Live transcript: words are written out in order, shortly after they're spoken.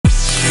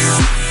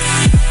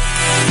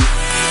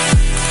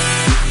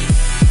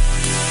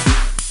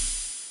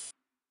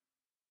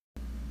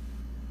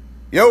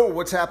Yo,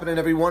 what's happening,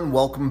 everyone?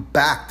 Welcome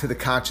back to The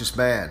Conscious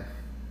Man.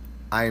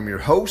 I am your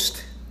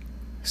host,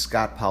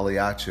 Scott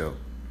Pagliaccio,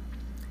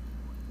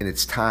 and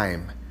it's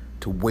time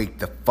to wake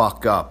the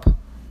fuck up.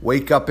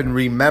 Wake up and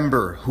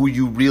remember who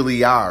you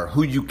really are,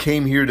 who you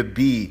came here to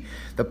be,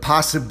 the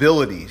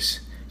possibilities.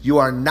 You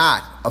are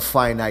not a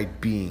finite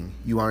being.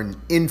 You are an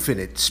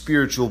infinite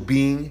spiritual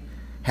being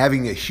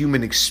having a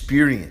human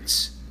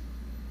experience.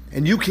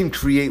 And you can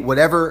create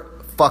whatever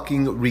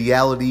fucking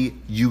reality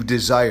you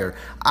desire.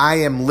 I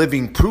am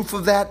living proof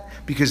of that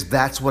because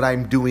that's what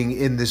I'm doing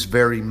in this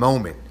very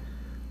moment.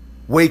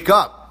 Wake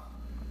up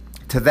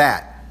to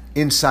that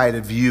inside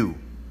of you.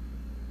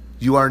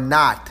 You are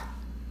not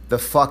the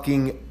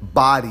fucking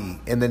body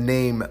and the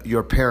name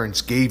your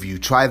parents gave you.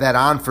 Try that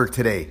on for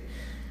today.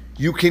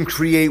 You can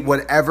create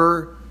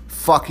whatever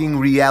fucking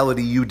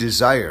reality you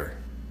desire.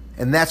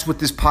 And that's what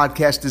this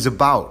podcast is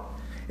about.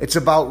 It's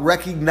about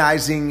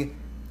recognizing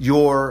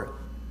your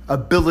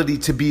ability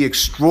to be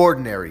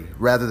extraordinary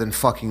rather than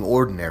fucking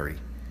ordinary.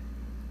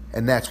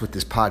 And that's what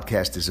this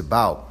podcast is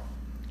about.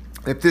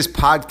 If this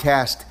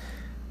podcast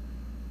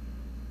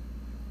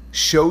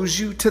shows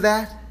you to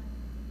that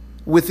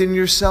within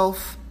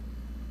yourself,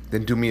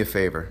 then do me a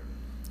favor.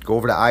 Go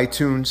over to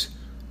iTunes,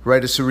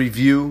 write us a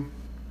review,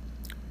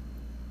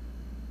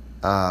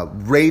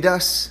 rate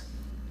us,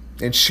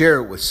 and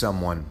share it with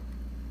someone.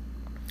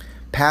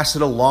 Pass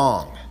it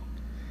along.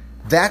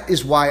 That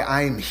is why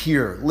I'm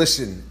here.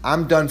 Listen,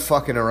 I'm done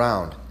fucking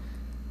around.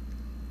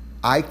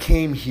 I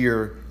came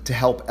here to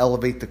help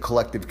elevate the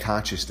collective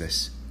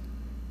consciousness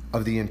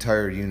of the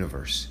entire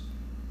universe.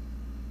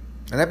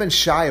 And I've been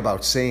shy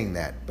about saying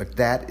that, but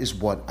that is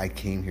what I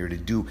came here to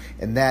do.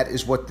 And that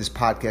is what this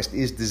podcast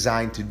is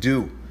designed to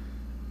do.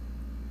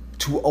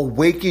 To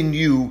awaken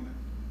you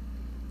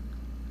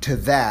to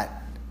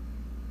that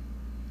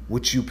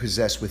which you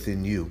possess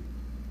within you.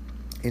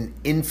 An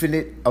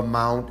infinite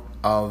amount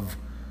of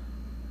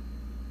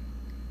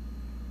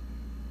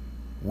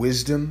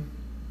wisdom.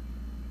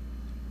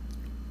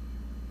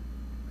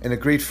 And a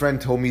great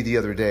friend told me the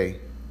other day,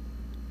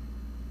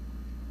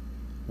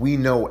 we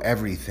know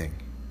everything.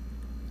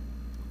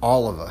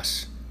 All of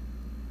us.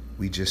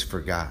 We just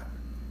forgot.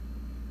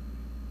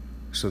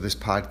 So this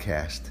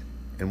podcast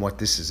and what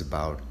this is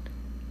about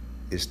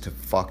is to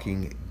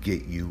fucking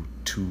get you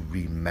to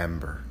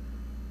remember.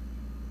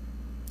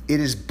 It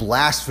is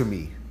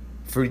blasphemy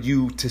for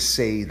you to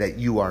say that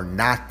you are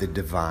not the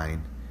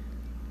divine.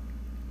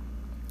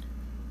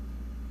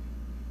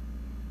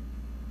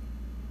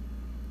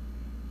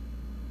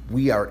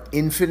 We are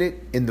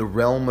infinite in the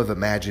realm of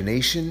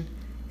imagination,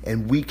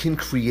 and we can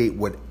create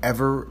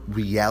whatever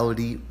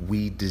reality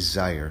we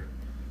desire.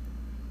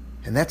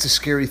 And that's a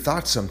scary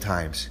thought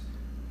sometimes.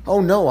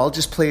 Oh no, I'll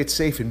just play it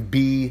safe and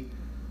be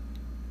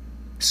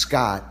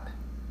Scott,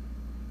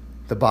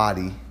 the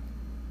body,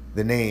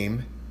 the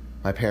name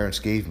my parents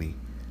gave me.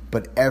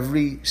 But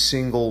every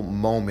single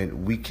moment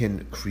we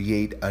can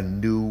create a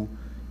new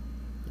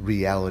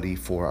reality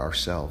for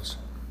ourselves.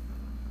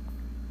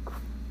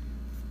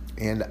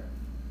 And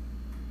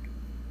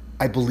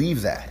I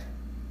believe that.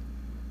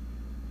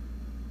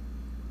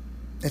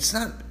 It's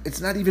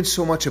not even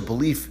so much a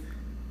belief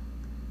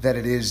that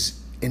it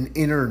is an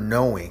inner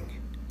knowing.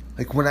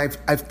 Like when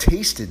I've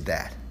tasted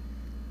that.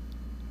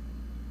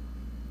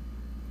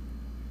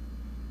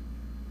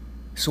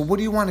 So what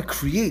do you want to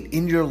create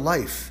in your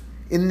life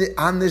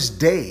on this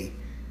day?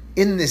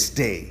 In this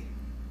day?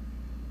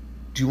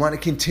 Do you want to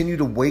continue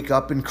to wake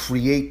up and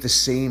create the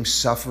same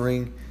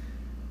suffering,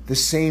 the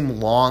same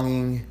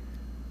longing,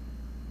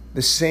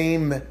 the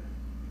same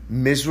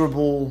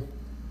miserable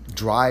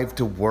drive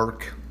to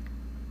work?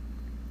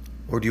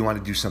 Or do you want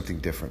to do something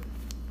different?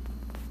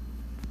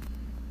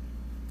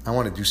 I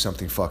want to do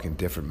something fucking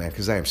different, man,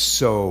 because I am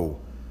so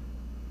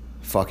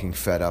fucking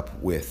fed up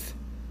with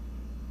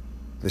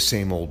the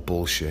same old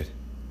bullshit.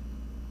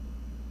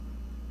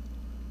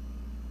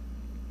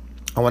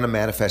 I want to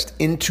manifest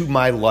into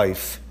my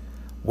life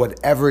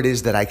whatever it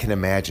is that I can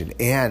imagine.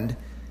 And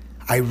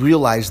I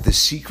realize the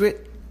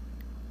secret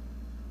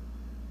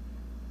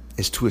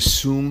is to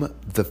assume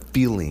the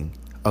feeling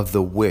of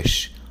the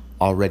wish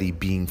already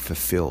being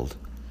fulfilled.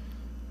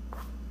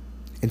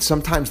 And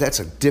sometimes that's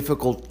a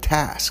difficult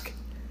task.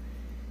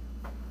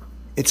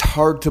 It's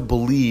hard to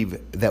believe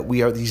that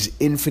we are these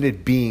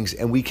infinite beings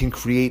and we can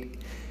create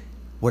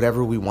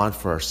whatever we want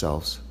for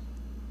ourselves.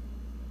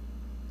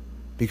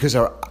 Because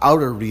our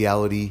outer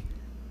reality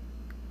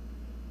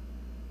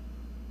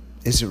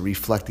isn't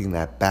reflecting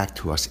that back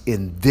to us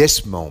in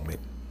this moment.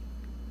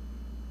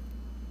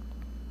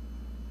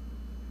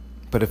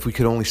 But if we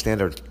could only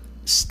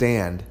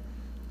stand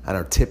on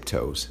our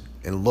tiptoes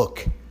and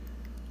look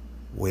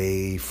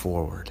way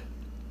forward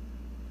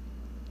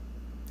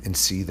and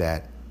see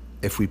that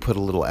if we put a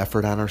little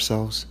effort on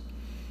ourselves,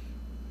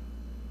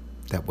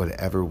 that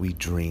whatever we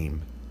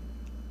dream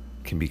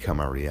can become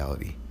our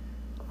reality.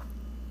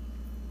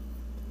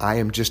 I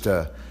am just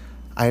a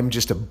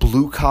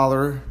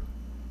blue-collar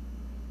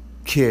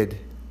kid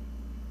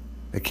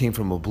that came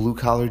from a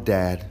blue-collar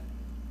dad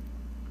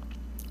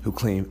who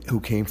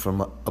came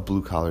from a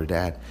blue collar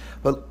dad.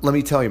 But let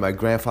me tell you, my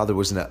grandfather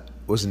was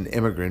an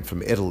immigrant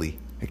from Italy.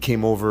 He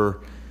came over,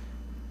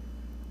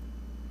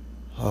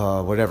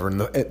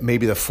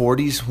 maybe the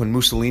 40s when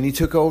Mussolini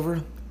took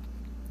over.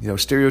 You know,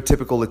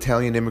 stereotypical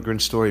Italian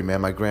immigrant story,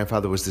 man. My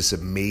grandfather was this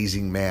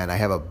amazing man. I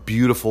have a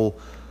beautiful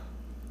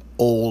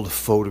old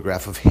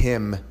photograph of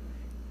him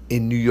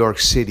in New York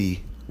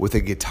City with a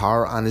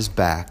guitar on his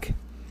back,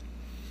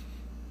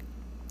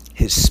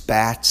 his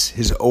spats,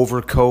 his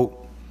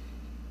overcoat,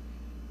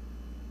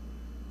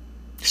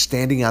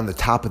 standing on the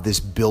top of this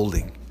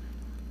building.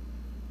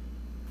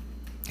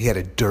 He had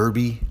a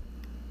derby.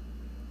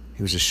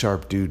 He was a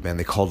sharp dude, man.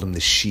 They called him the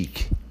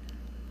Sheik.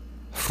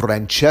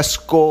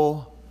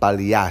 Francesco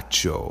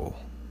Pagliaccio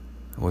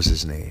was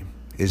his name,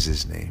 is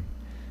his name.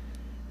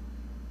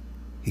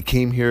 He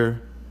came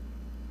here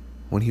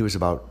when he was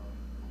about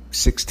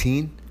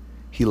 16.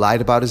 He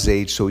lied about his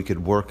age so he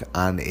could work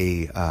on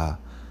a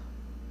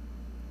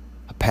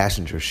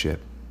passenger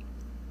ship.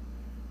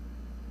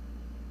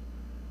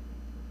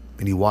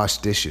 And he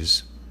washed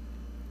dishes.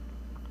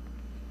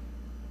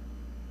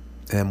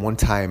 And one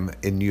time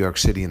in New York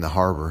City in the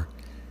harbor,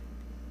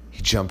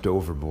 he jumped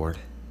overboard.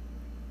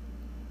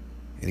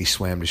 And he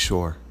swam to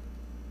shore.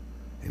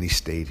 And he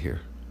stayed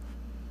here.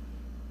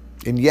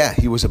 And yeah,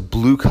 he was a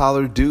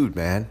blue-collar dude,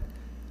 man.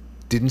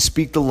 Didn't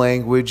speak the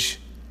language.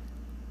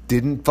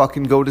 Didn't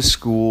fucking go to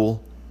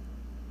school.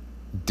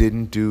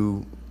 Didn't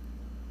do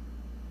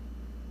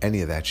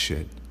any of that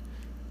shit.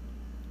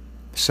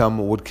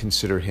 Some would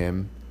consider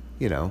him,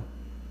 you know,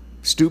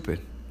 stupid.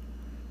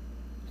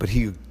 But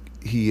he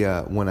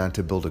went on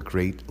to build a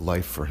great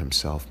life for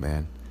himself,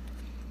 man.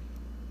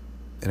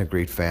 And a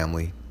great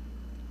family.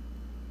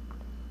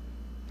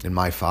 And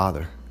my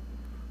father.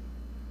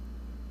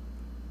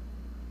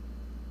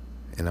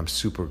 And I'm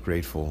super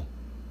grateful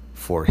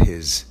for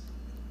his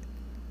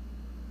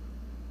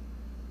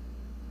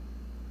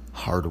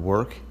hard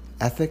work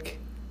ethic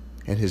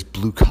and his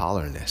blue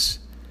collarness.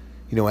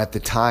 You know, at the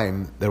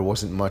time, there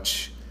wasn't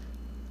much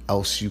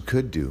else you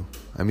could do.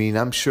 I mean,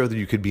 I'm sure that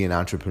you could be an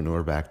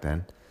entrepreneur back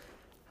then.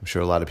 I'm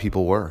sure a lot of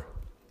people were.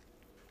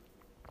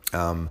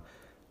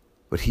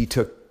 But he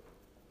took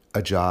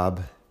a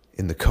job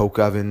in the coke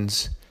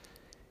ovens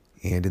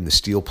and in the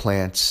steel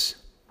plants,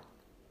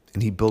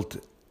 and he built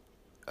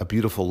a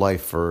beautiful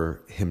life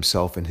for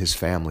himself and his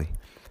family.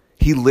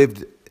 He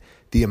lived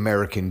the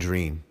American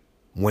dream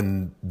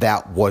when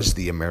that was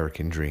the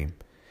American dream.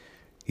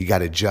 You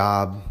got a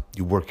job,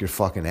 you work your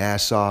fucking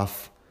ass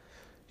off,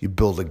 you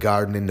build a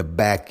garden in the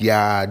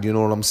backyard, you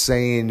know what I'm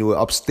saying? You're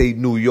upstate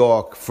New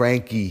York,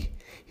 Frankie.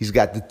 He's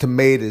got the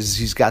tomatoes,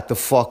 he's got the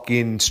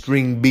fucking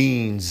string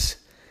beans,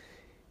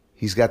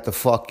 he's got the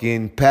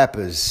fucking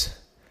peppers.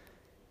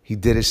 He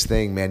did his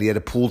thing, man. He had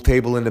a pool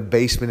table in the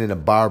basement and a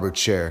barber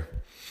chair.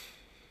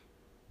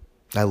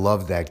 I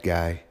love that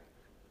guy.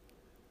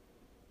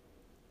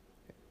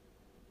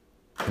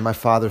 And my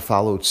father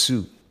followed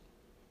suit.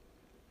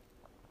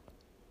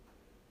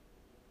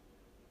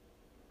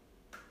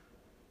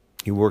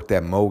 He worked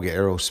at Moog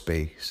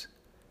Aerospace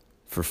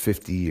for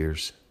 50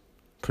 years,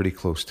 pretty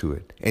close to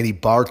it. And he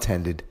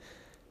bartended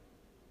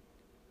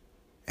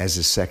as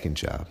his second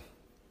job.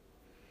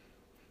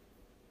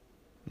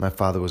 My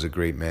father was a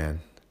great man.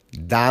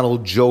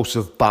 Donald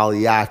Joseph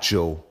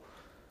Pagliaccio.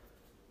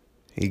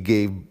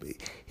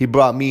 He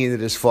brought me into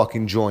this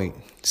fucking joint.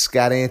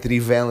 Scott Anthony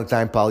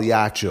Valentine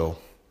Pagliaccio.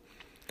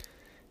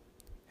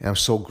 And I'm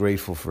so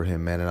grateful for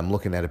him, man. And I'm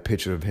looking at a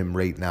picture of him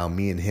right now.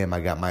 Me and him. I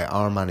got my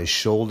arm on his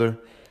shoulder.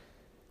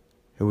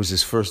 It was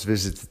his first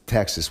visit to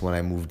Texas when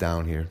I moved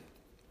down here.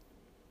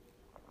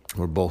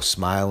 We're both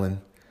smiling.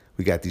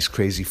 We got these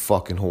crazy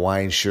fucking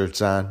Hawaiian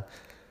shirts on.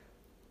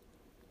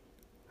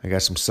 I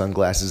got some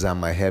sunglasses on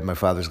my head. My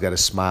father's got a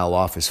smile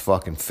off his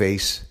fucking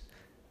face.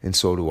 And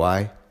so do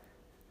I.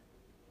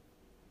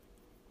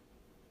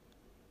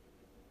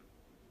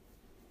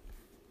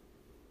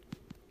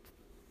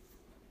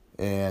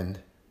 And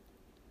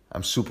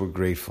I'm super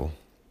grateful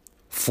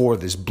for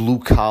this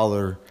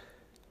blue-collar,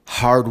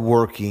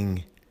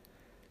 hard-working,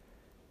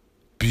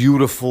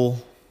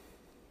 beautiful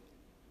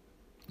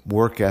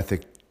work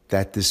ethic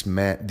that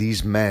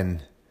these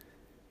men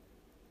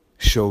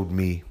showed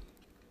me.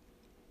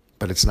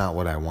 But it's not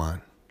what I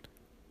want.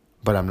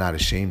 But I'm not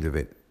ashamed of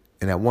it.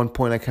 And at one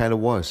point I kind of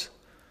was.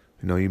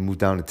 You know, you move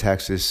down to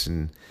Texas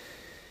and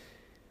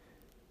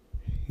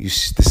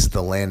this is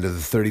the land of the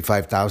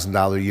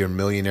 $35,000 a year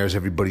millionaires.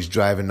 Everybody's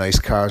driving nice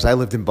cars. I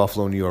lived in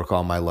Buffalo, New York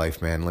all my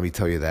life, man. Let me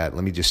tell you that.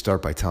 Let me just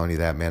start by telling you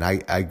that, man.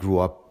 I grew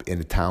up in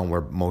a town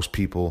where most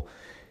people,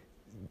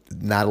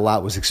 not a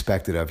lot was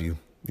expected of you.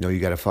 You know, you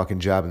got a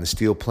fucking job in the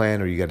steel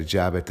plant, or you got a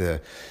job at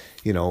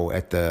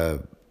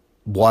the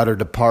water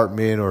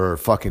department, or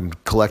fucking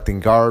collecting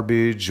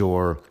garbage,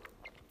 or,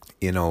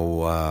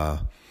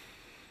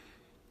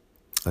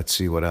 let's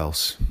see what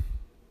else.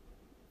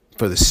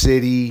 For the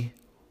city.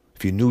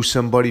 If you knew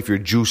somebody, if you're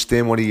juiced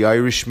in, one of the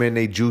Irishmen,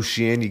 they juice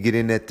you in, you get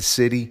in at the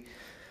city.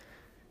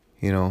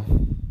 You know,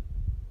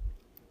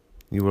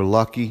 you were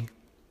lucky.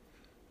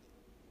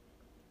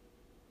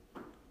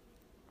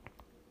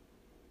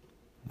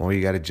 or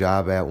you got a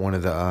job at one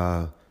of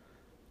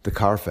the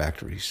car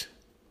factories.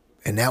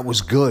 And that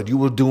was good. You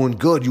were doing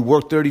good. You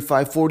worked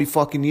 35, 40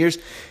 fucking years.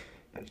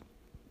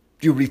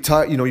 You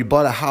retired, you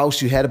bought a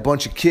house, you had a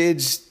bunch of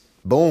kids.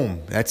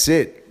 Boom, that's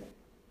it.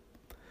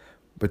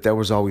 But there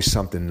was always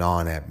something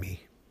gnawing at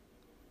me.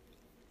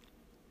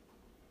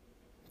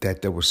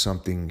 That there was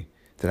something,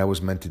 that I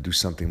was meant to do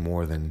something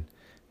more than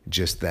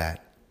just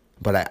that.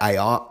 But I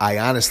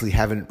honestly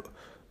haven't,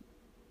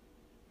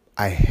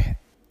 I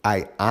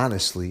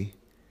honestly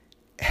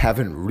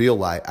hadn't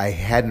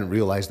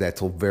realized that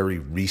till very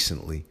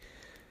recently.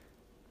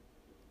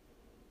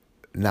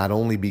 Not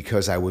only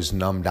because I was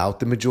numbed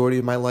out the majority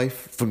of my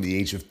life, from the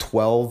age of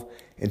 12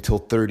 until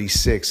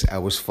 36, I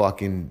was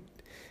fucking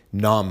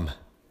numb.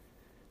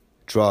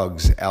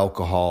 Drugs,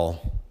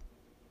 alcohol,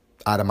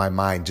 out of my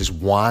mind, just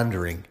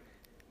wandering.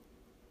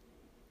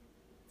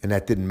 And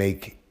that didn't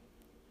make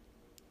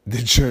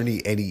the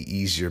journey any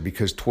easier,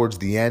 because towards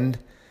the end,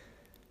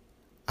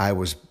 I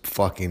was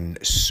fucking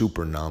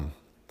super numb.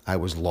 I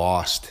was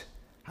lost.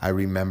 I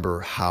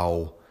remember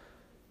how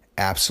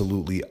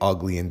absolutely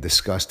ugly and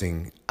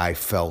disgusting I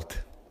felt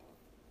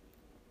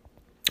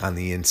on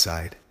the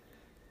inside.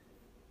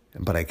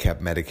 But I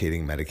kept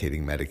medicating.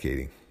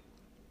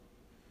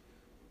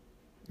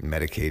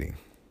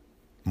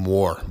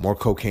 More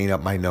cocaine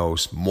up my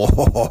nose.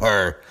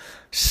 More.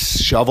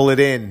 Shovel it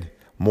in.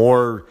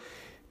 More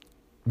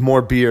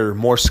beer,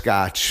 more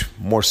scotch,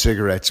 more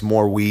cigarettes,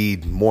 more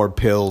weed, more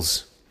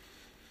pills.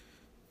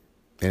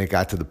 And it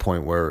got to the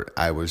point where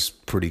I was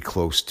pretty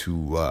close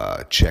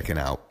to checking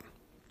out.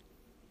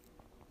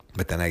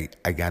 But then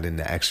I got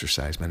into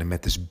exercise, man. I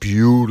met this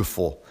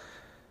beautiful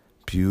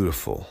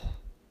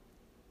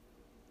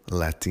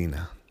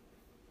Latina.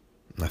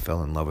 And I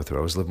fell in love with her.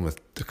 I was living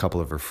with a couple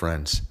of her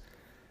friends.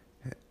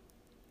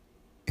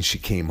 And she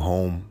came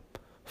home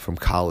from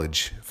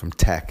college, from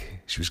tech.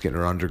 She was getting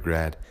her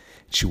undergrad.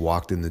 She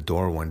walked in the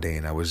door one day,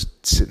 and I was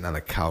sitting on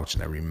the couch,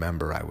 and I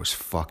remember I was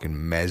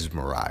fucking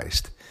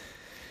mesmerized.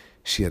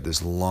 She had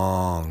this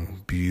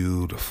long,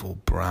 beautiful,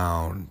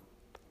 brown,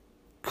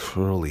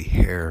 curly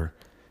hair,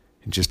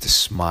 and just a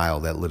smile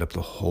that lit up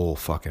the whole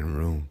fucking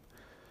room.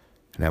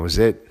 And that was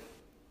it.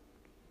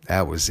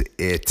 That was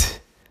it.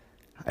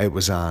 It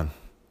was on.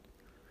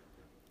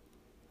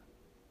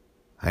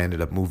 I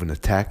ended up moving to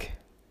Tech,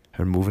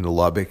 or moving to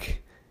Lubbock,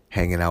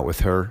 hanging out with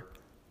her.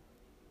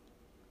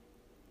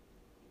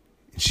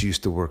 And she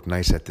used to work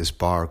nights at this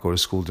bar, go to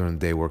school during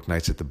the day, work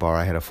nights at the bar.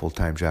 I had a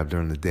full-time job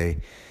during the day.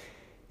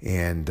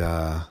 And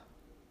I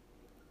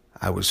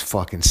was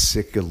fucking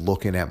sick of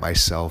looking at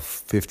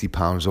myself, 50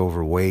 pounds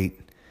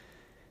overweight,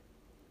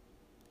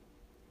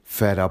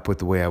 fed up with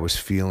the way I was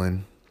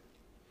feeling.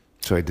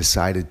 So I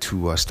decided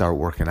to start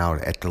working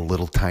out at the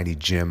little tiny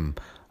gym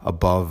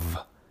above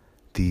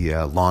the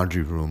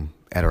laundry room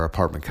at our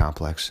apartment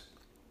complex.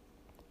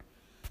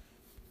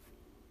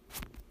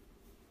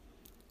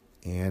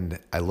 And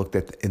I looked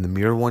in the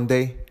mirror one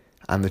day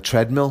on the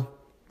treadmill.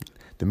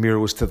 The mirror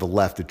was to the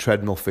left. The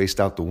treadmill faced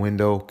out the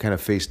window, kind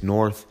of faced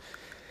north.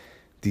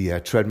 The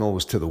treadmill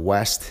was to the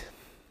west.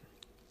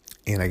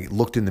 And I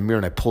looked in the mirror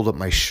and I pulled up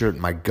my shirt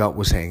and my gut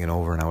was hanging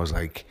over. And I was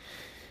like,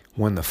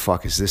 when the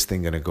fuck is this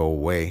thing going to go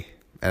away?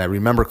 And I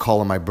remember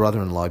calling my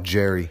brother-in-law,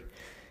 Jerry,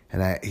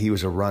 and he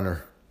was a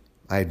runner.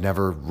 I had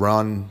never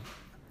run.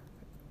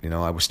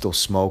 I was still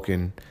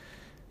smoking,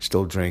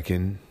 still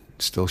drinking,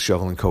 still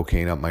shoveling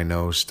cocaine up my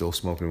nose, still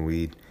smoking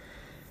weed.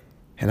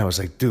 And I was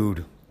like,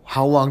 dude,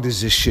 how long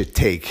does this shit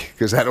take?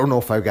 Because I don't know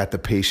if I've got the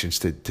patience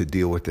to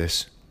deal with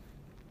this.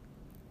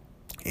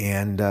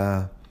 And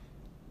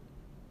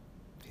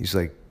he's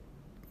like,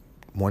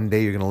 one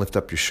day you're going to lift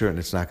up your shirt and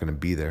it's not going to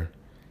be there.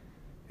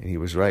 And he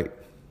was right.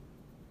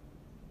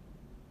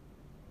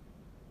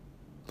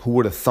 Who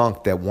would have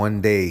thunk that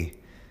one day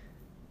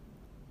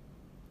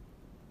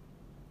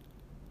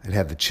I'd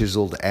have the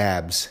chiseled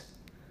abs?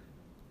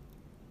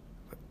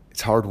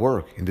 It's hard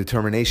work and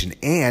determination.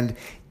 And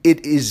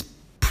it is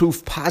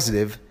proof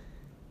positive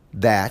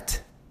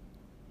that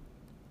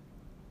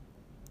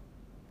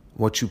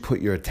what you put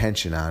your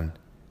attention on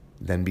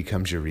then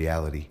becomes your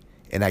reality.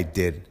 And I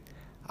did.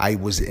 I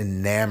was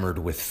enamored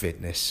with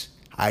fitness.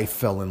 I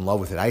fell in love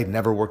with it. I had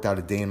never worked out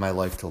a day in my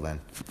life till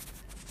then.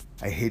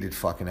 I hated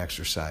fucking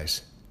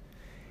exercise.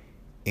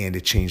 And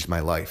it changed my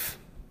life.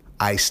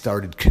 I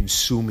started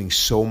consuming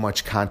so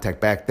much content.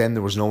 Back then,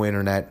 there was no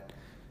internet.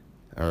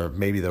 Or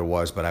maybe there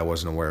was, but I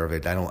wasn't aware of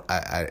it.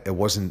 It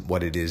wasn't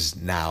what it is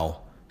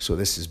now. So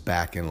this is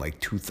back in like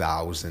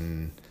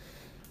 2000.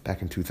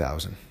 Back in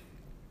 2000.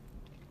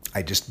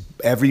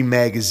 Every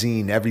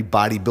magazine, every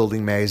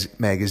bodybuilding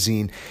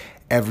magazine,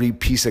 every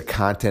piece of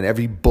content,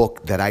 every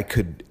book that I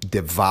could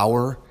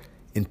devour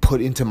and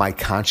put into my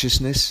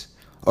consciousness,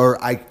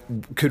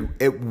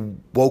 it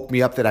woke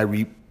me up that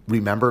I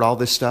remembered all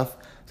this stuff,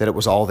 that it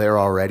was all there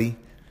already.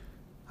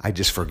 I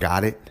just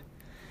forgot it.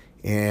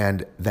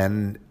 And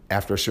then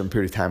after a certain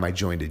period of time, I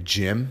joined a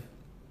gym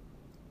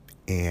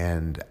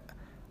and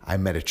I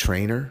met a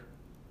trainer.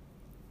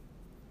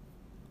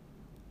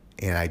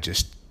 And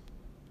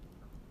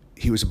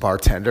he was a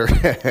bartender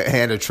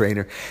and a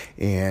trainer,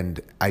 and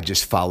I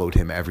just followed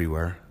him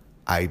everywhere.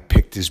 I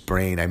picked his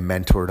brain, I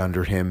mentored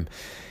under him,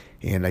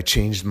 and I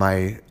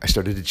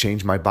started to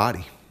change my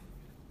body.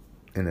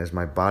 And as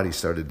my body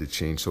started to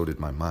change, so did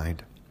my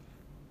mind.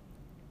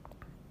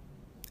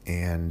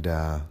 And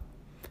I'll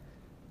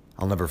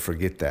never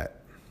forget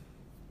that.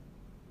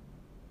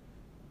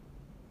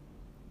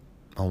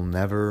 I'll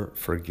never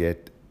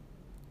forget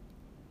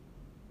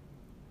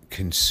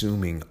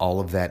consuming all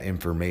of that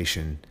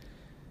information.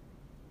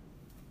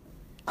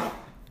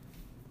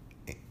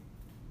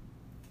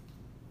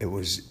 It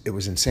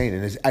was insane.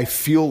 And I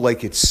feel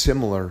like it's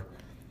similar.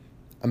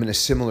 I'm in a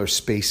similar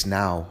space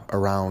now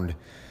around,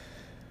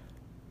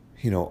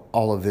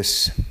 all of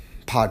this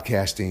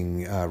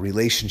podcasting,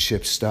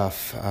 relationship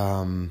stuff.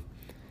 And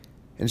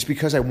it's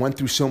because I went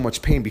through so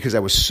much pain, because I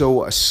was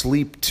so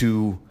asleep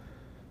to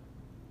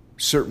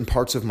certain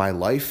parts of my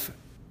life.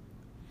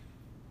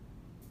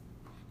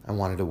 I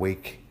wanted to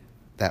wake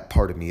that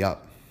part of me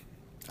up.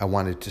 I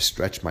wanted to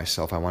stretch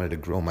myself. I wanted to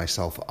grow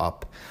myself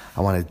up.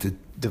 I wanted to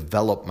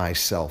develop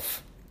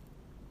myself.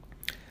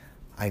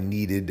 I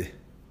needed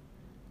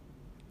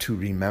to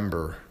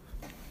remember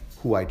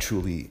who I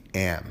truly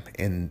am.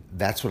 And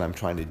that's what I'm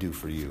trying to do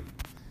for you,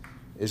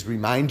 is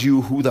remind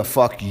you who the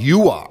fuck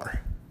you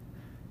are.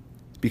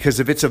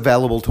 Because if it's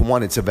available to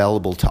one, it's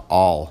available to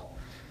all.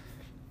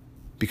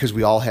 Because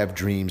we all have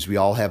dreams, we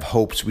all have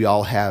hopes, we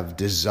all have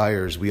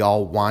desires, we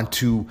all want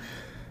to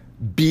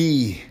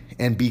be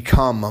and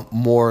become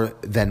more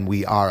than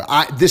we are.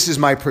 This is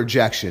my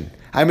projection.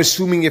 I'm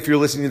assuming if you're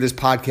listening to this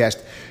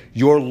podcast,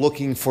 you're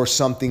looking for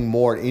something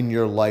more in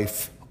your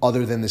life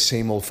other than the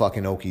same old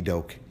fucking okey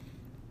doke.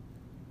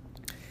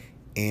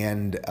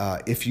 And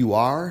if you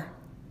are,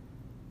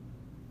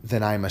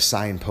 then I'm a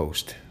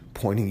signpost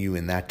pointing you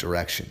in that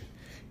direction.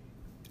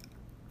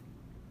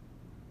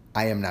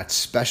 I am not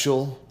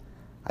special.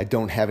 I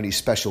don't have any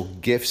special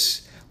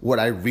gifts. What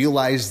I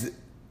realized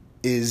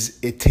is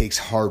it takes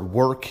hard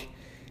work,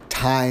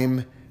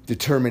 time,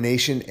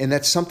 determination, and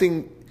that's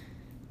something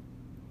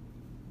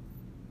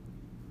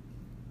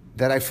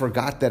that I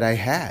forgot that I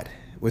had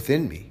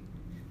within me.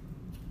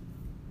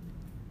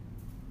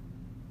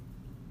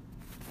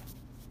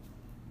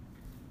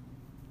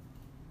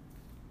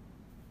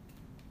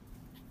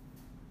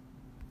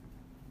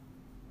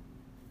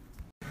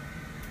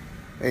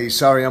 Hey,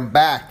 sorry, I'm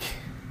back.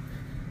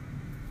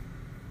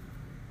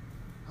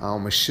 I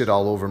almost shit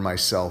all over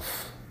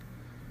myself.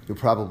 You'll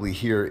probably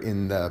hear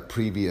in the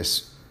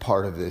previous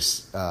part of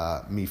this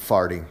me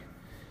farting.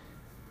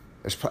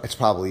 It's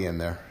probably in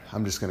there.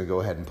 I'm just going to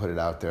go ahead and put it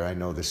out there. I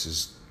know this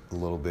is a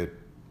little bit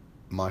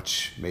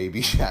much,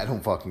 maybe. I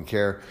don't fucking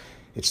care.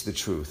 It's the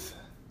truth.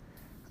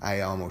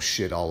 I almost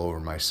shit all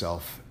over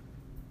myself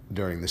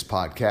during this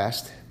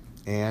podcast.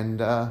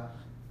 And I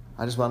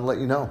just want to let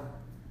you know.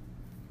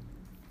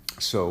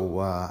 So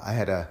I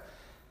had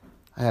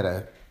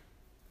a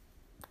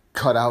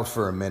cut out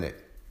for a minute.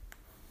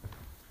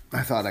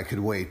 I thought I could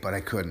wait, but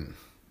I couldn't.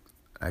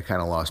 I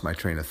kind of lost my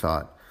train of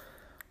thought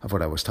of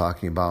what I was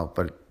talking about,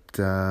 but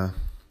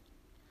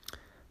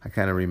I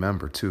kind of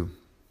remember too.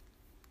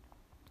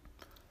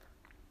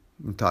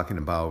 I'm talking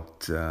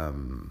about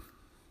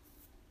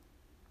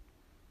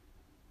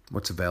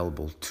what's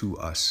available to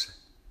us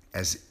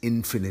as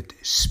infinite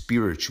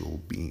spiritual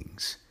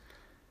beings.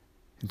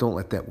 And don't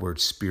let that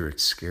word spirit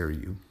scare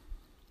you.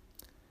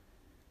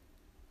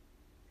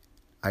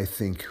 I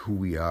think who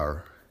we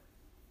are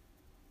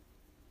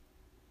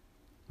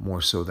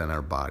more so than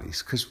our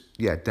bodies. Because,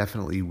 yeah,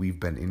 definitely we've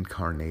been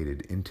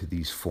incarnated into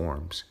these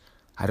forms.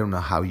 I don't know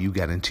how you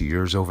got into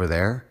yours over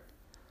there.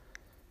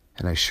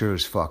 And I sure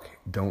as fuck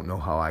don't know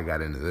how I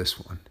got into this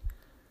one.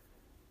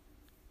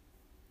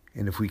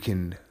 And if we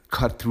can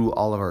cut through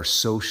all of our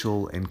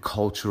social and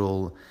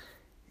cultural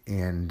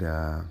and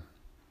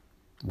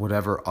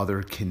whatever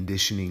other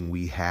conditioning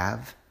we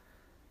have,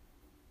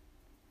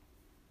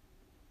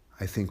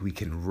 I think we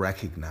can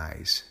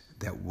recognize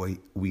that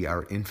we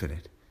are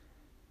infinite,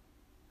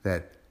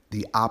 that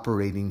the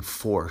operating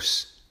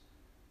force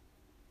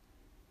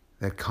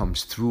that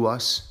comes through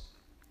us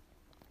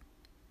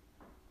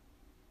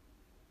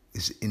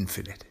is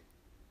infinite.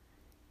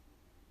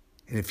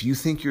 And if you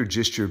think you're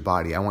just your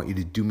body, I want you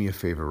to do me a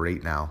favor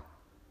right now.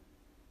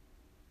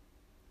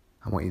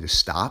 I want you to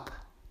stop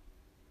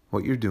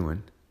what you're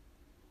doing,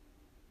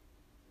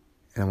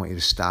 and I want you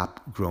to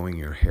stop growing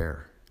your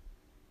hair.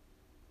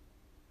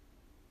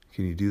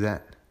 Can you do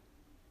that?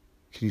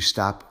 Can you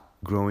stop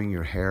growing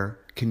your hair?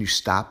 Can you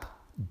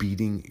stop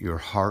beating your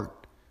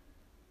heart?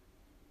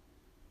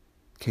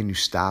 Can you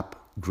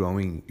stop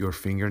growing your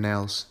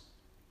fingernails?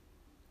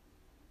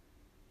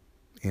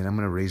 And I'm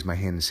going to raise my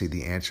hand and say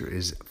the answer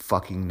is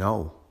fucking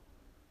no.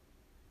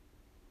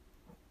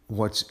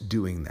 What's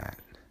doing that?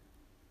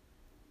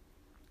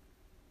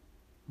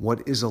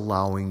 What is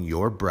allowing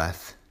your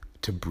breath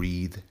to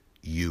breathe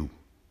you?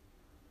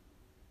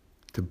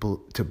 To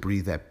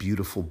breathe that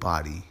beautiful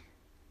body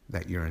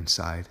that you're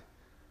inside.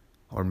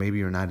 Or maybe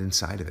you're not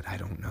inside of it. I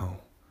don't know.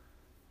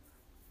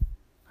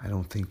 I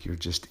don't think you're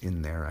just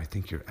in there. I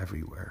think you're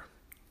everywhere.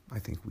 I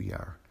think we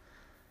are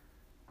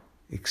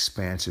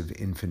expansive,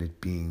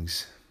 infinite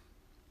beings.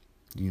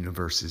 The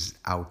universe is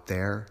out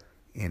there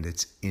and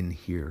it's in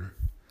here.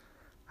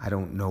 I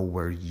don't know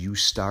where you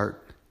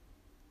start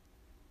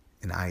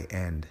and I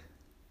end,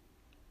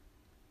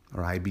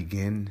 or I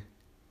begin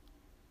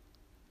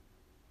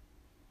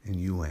and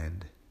you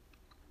end.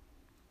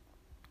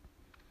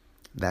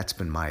 That's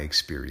been my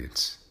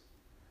experience.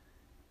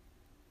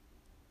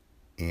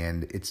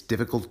 And it's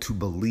difficult to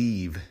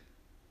believe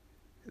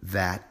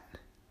that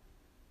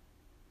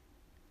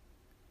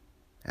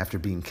after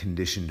being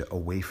conditioned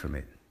away from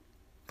it.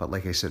 But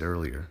like I said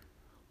earlier,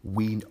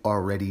 we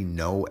already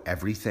know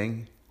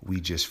everything, we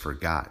just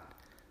forgot.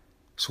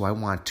 So I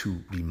want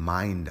to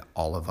remind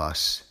all of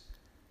us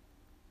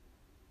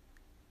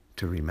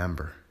to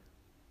remember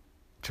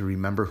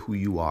who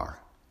you are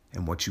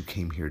and what you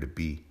came here to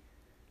be.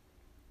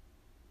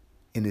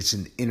 And it's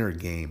an inner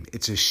game.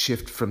 It's a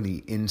shift from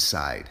the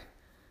inside.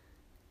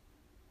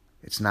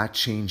 It's not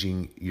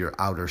changing your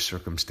outer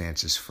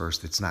circumstances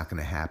first. It's not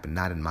going to happen,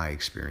 not in my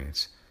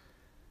experience.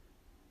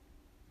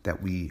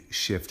 That we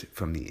shift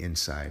from the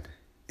inside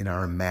in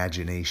our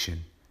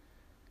imagination.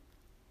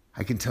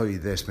 I can tell you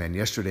this, man.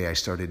 Yesterday I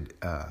started,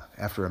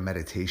 after a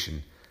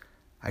meditation,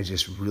 I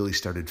just really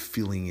started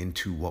feeling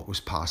into what was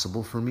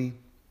possible for me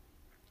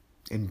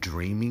and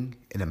dreaming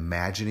and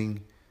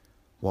imagining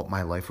what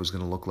my life was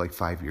going to look like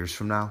 5 years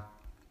from now.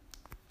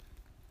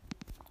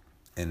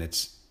 And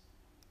it's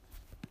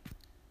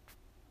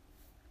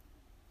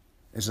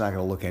not going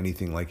to look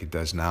anything like it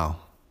does now.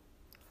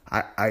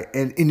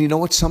 And you know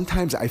what?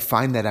 Sometimes I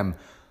find that I'm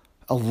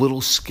a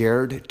little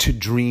scared to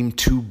dream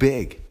too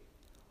big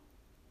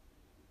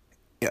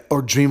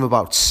or dream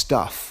about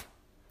stuff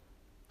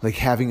like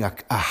having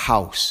a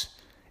house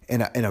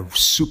and a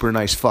super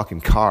nice fucking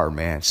car,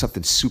 man.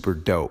 Something super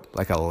dope,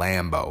 like a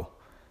Lambo.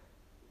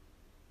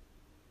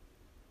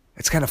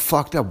 It's kind of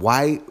fucked up.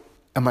 Why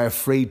am I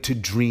afraid to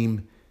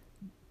dream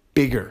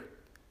bigger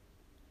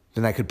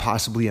than I could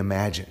possibly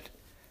imagine?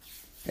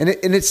 And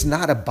it's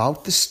not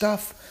about the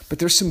stuff, but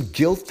there's some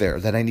guilt there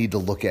that I need to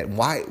look at.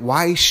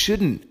 Why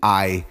shouldn't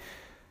I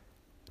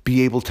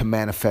be able to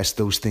manifest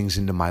those things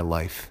into my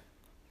life?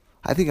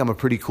 I think I'm a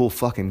pretty cool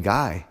fucking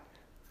guy.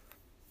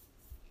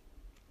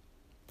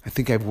 I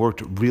think I've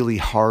worked really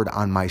hard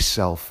on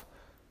myself.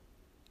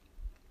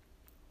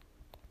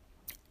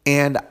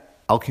 And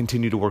I'll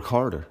continue to work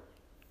harder.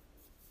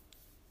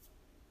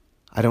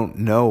 I don't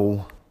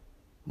know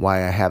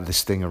why I have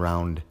this thing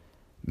around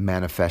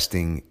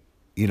manifesting,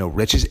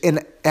 riches.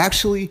 And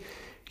actually,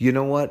 you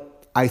know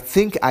what? I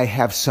think I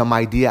have some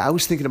idea. I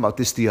was thinking about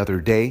this the other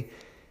day,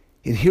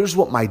 and here's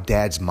what my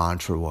dad's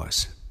mantra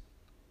was.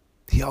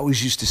 He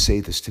always used to say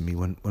this to me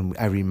when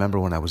I remember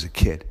when I was a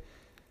kid.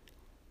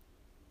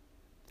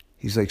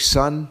 He's like,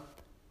 son,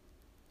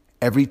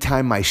 every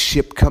time my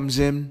ship comes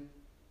in,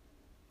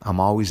 I'm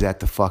always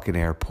at the fucking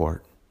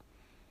airport.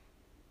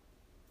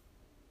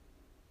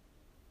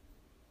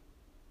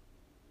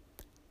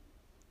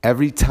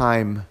 Every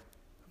time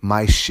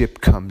my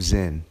ship comes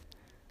in,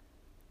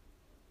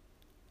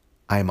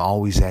 I'm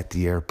always at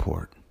the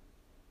airport.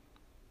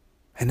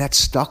 And that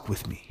stuck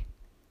with me.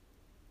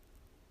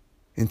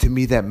 And to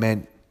me, that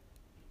meant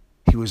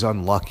he was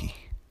unlucky.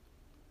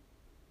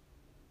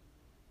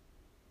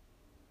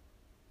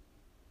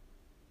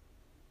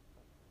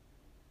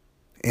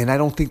 And I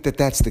don't think that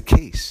that's the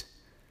case.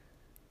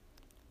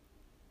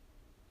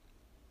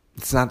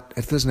 It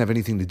doesn't have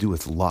anything to do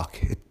with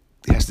luck. It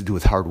has to do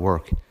with hard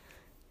work.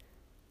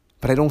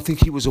 But I don't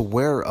think he was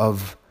aware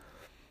of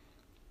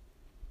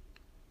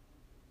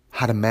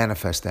how to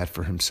manifest that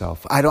for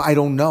himself. I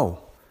don't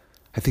know.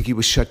 I think he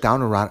was shut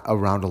down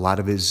around a lot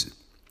of his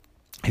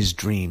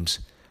dreams.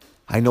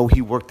 I know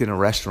he worked in a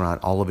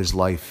restaurant all of his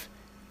life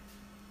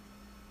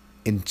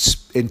and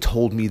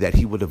told me that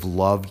he would have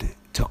loved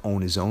to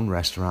own his own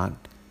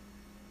restaurant.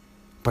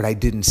 But I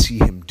didn't see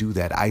him do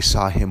that. I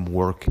saw him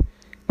work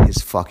his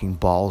fucking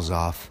balls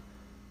off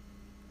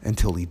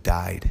until he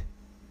died.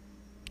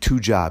 2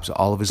 jobs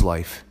all of his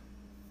life,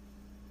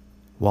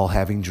 while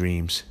having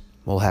dreams,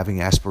 while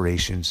having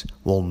aspirations,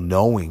 while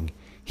knowing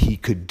he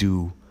could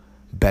do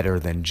better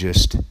than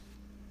just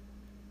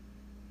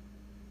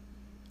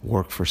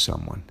work for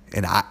someone.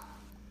 And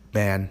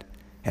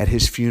at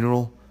his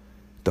funeral,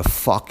 the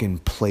fucking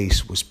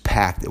place was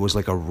packed. It was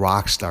like a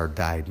rock star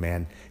died,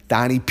 man.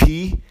 Donnie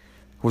P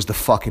was the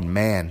fucking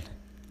man.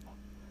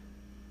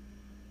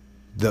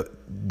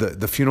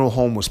 The funeral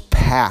home was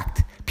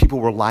packed. People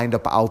were lined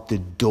up out the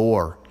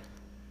door.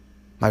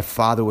 My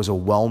father was a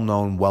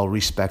well-known,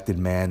 well-respected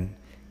man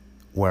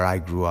where I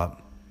grew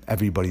up.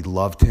 Everybody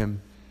loved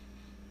him.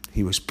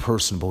 He was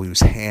personable. He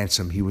was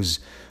handsome. He was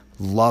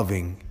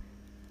loving.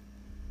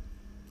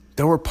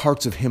 There were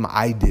parts of him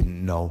I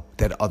didn't know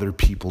that other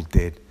people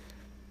did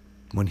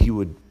when he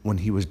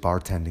was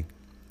bartending.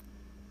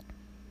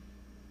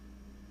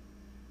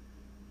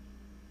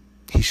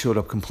 He showed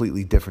up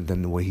completely different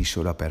than the way he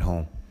showed up at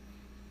home.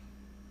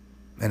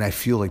 And I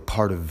feel like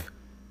part of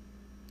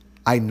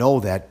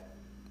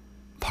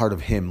part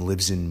of him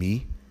lives in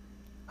me.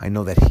 I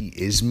know that he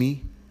is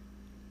me.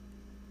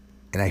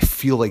 And I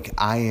feel like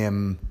I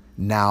am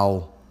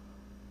now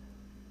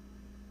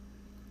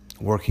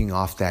working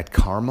off that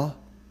karma.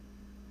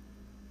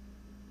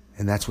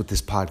 And that's what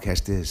this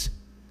podcast is.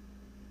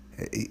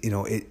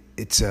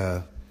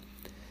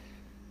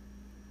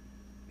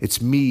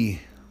 It's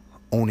me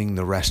owning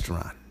the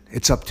restaurant.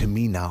 It's up to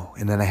me now.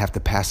 And then I have to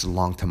pass it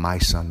along to my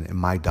son and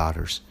my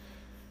daughters.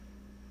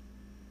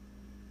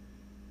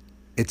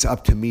 It's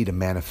up to me to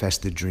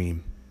manifest the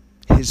dream.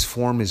 His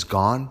form is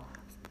gone,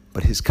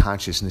 but his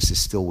consciousness is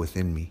still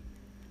within me.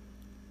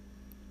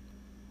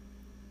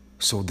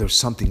 So there's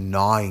something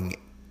gnawing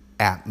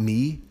at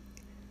me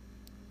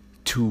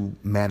to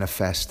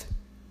manifest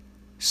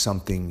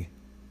something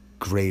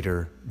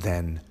greater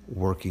than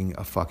working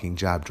a fucking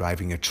job,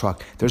 driving a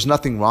truck. There's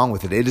nothing wrong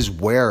with it. It is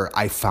where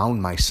I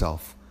found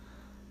myself.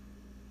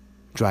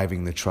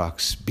 Driving the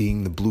trucks,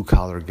 being the blue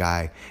collar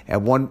guy.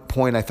 At one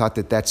point, I thought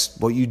that that's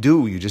what you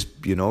do. You just,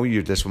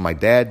 that's what my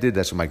dad did.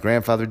 That's what my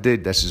grandfather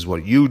did. This is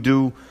what you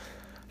do.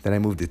 Then I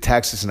moved to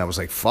Texas and I was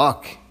like,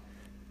 fuck.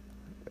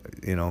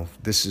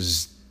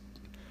 There's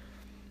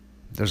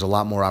a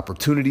lot more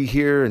opportunity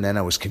here. And then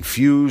I was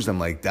confused. I'm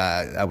like,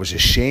 I was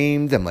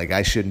ashamed. I'm like,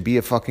 I shouldn't be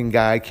a fucking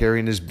guy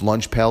carrying his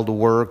lunch pail to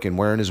work and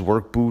wearing his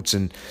work boots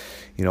and,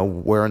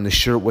 wearing the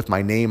shirt with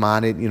my name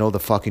on it, the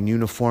fucking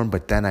uniform.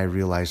 But then I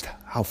realized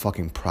how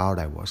fucking proud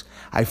I was.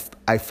 I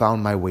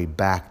found my way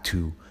back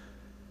to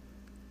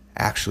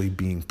actually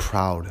being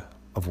proud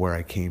of where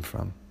I came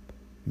from.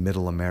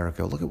 Middle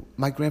America. Look at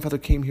my grandfather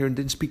came here and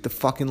didn't speak the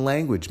fucking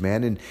language,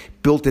 man, and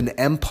built an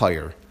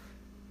empire.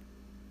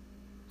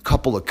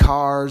 Couple of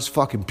cars,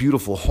 fucking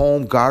beautiful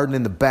home, garden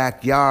in the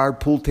backyard,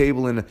 pool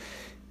table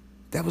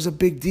that was a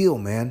big deal,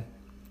 man.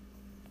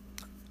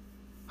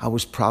 I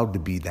was proud to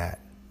be that.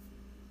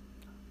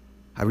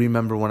 I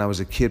remember when I was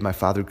a kid, my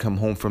father would come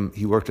home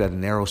he worked at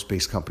an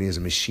aerospace company as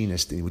a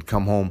machinist, and he would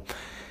come home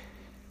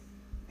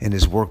and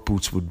his work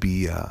boots would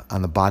be,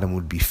 on the bottom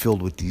would be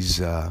filled with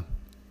these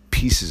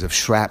pieces of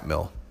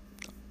shrapnel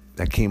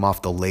that came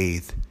off the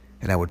lathe,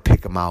 and I would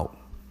pick them out.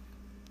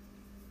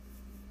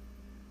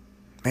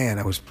 Man,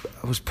 I was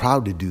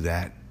proud to do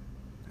that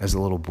as a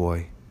little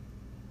boy.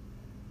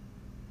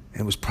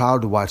 And was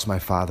proud to watch my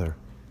father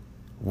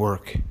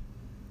work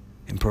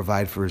and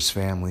provide for his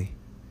family.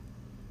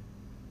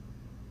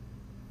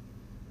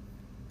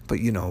 But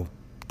I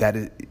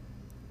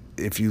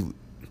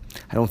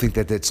don't think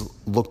that that's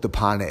looked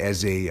upon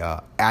as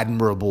a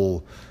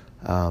admirable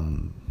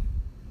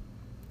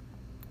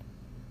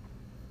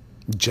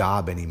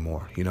job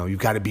anymore. You've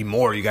got to be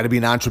more. You got to be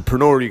an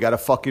entrepreneur. You got to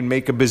fucking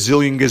make a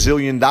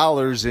gazillion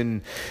dollars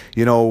and,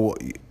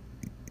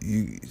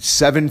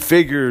 7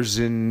 figures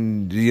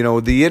and,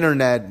 the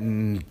internet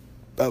and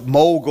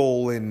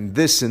mogul and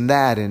this and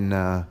that. And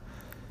I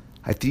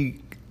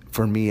think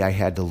for me, I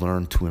had to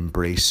learn to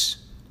embrace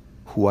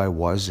who I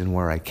was and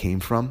where I came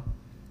from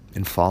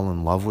and fall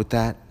in love with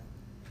that.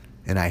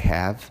 And I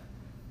have.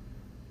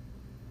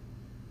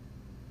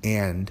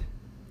 And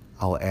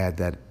I'll add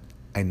that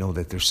I know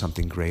that there's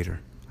something greater.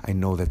 I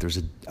know that there's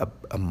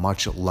a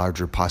much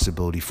larger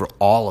possibility for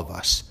all of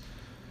us.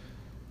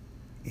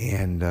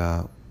 And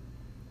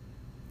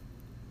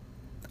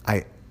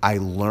I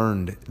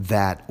learned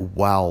that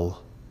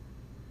while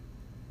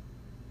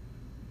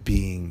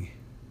being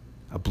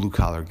a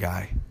blue-collar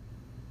guy.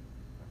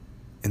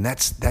 And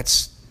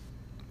that's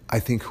I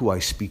think who I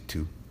speak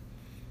to.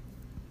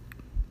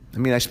 I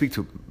mean, I speak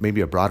to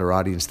maybe a broader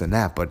audience than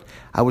that, but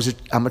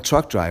I'm a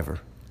truck driver.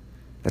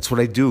 That's what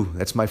I do.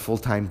 That's my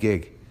full-time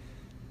gig.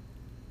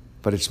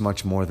 But it's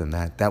much more than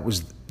that. That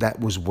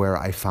was where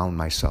I found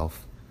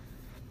myself.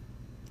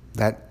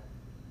 That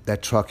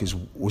truck is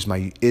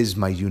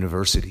my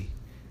university.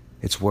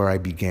 It's where I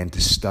began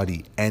to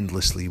study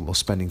endlessly while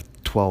spending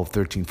 12,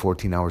 13,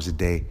 14 hours a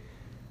day.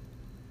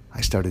 I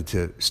started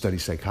to study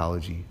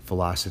psychology,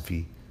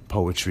 philosophy,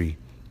 poetry,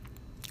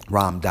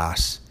 Ram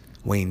Dass,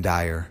 Wayne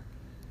Dyer,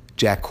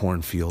 Jack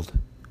Kornfield,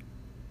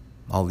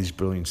 all these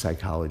brilliant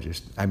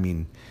psychologists. I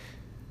mean,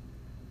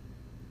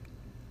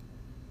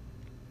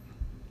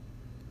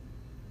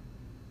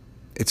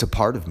 it's a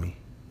part of me.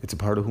 It's a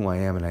part of who I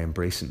am, and I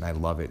embrace it, and I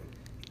love it.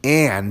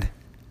 And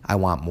I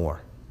want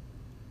more.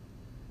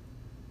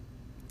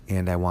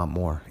 And I want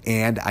more.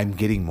 And I'm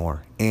getting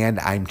more. And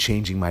I'm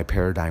changing my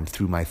paradigm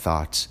through my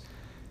thoughts.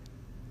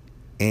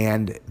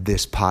 And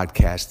this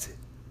podcast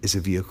is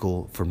a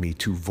vehicle for me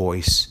to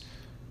voice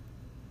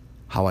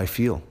how I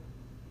feel.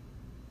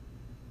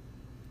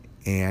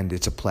 And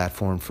it's a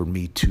platform for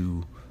me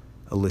to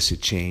elicit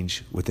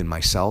change within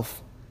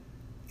myself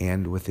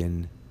and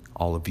within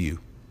all of you.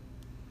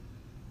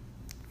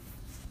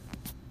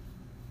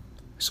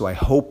 So I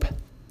hope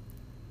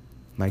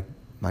my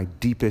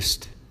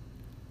deepest,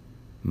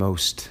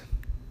 most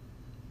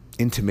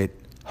intimate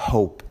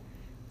hope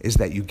is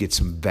that you get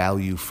some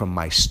value from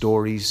my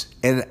stories.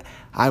 And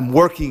I'm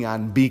working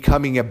on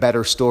becoming a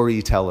better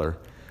storyteller.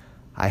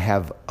 I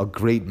have a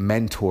great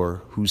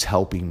mentor who's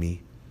helping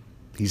me.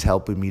 He's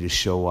helping me to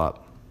show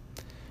up.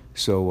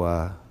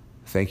 So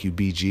Thank you,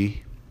 BG.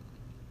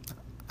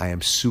 I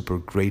am super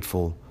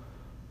grateful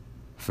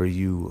for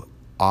you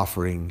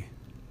offering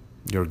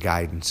your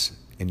guidance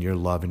and your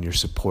love and your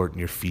support and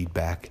your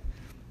feedback,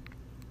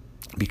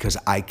 because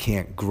I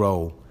can't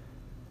grow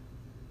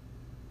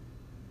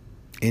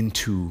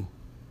into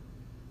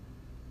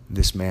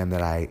this man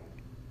that I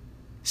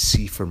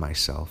see for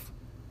myself.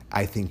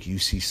 I think you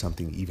see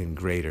something even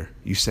greater.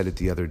 You said it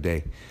the other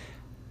day.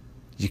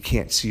 You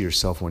can't see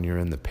yourself when you're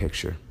in the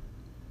picture.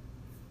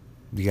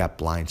 You got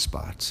blind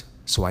spots.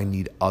 So I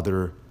need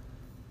other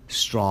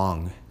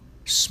strong,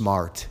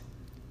 smart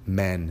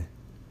men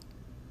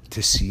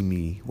to see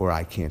me where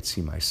I can't see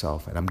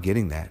myself. And I'm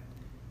getting that.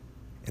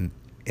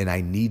 And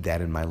I need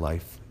that in my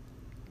life.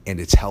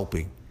 And it's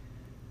helping.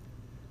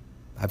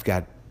 I've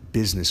got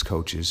business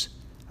coaches,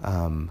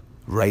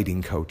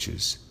 writing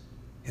coaches,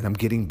 and I'm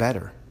getting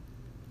better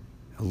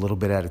a little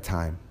bit at a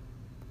time.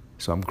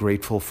 So I'm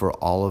grateful for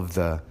all of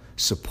the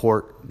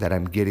support that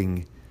I'm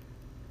getting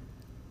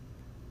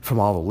from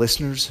all the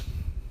listeners,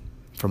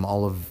 from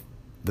all of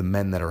the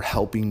men that are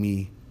helping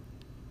me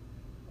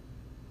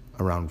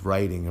around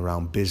writing,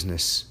 around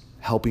business,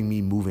 helping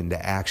me move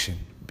into action.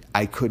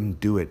 I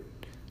couldn't do it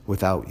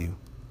without you.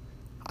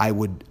 I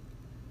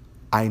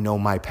know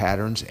my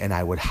patterns, and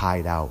I would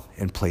hide out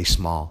and play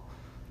small.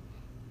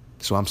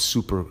 So I'm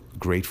super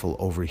grateful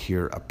over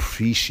here,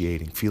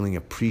 feeling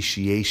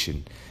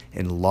appreciation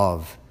and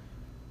love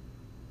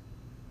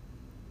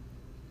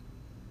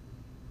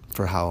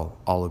for how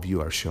all of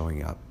you are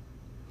showing up.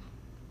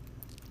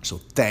 So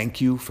thank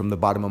you from the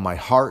bottom of my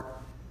heart.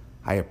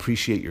 I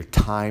appreciate your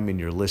time and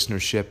your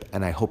listenership,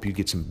 and I hope you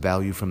get some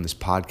value from this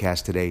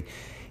podcast today.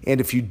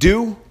 And if you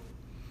do,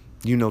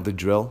 you know the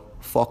drill.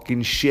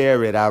 Fucking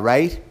share it, all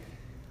right?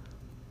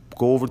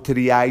 Go over to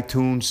the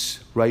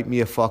iTunes, write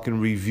me a fucking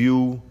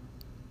review.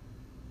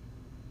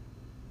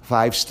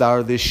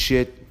 5-star this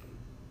shit.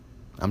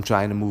 I'm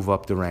trying to move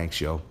up the ranks,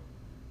 yo.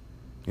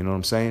 You know what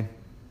I'm saying?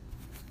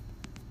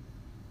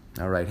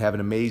 All right, have an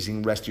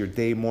amazing rest of your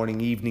day, morning,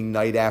 evening,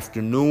 night,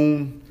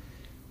 afternoon.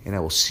 And I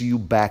will see you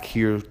back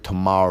here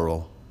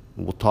tomorrow.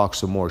 We'll talk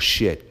some more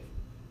shit.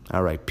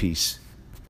 All right, peace.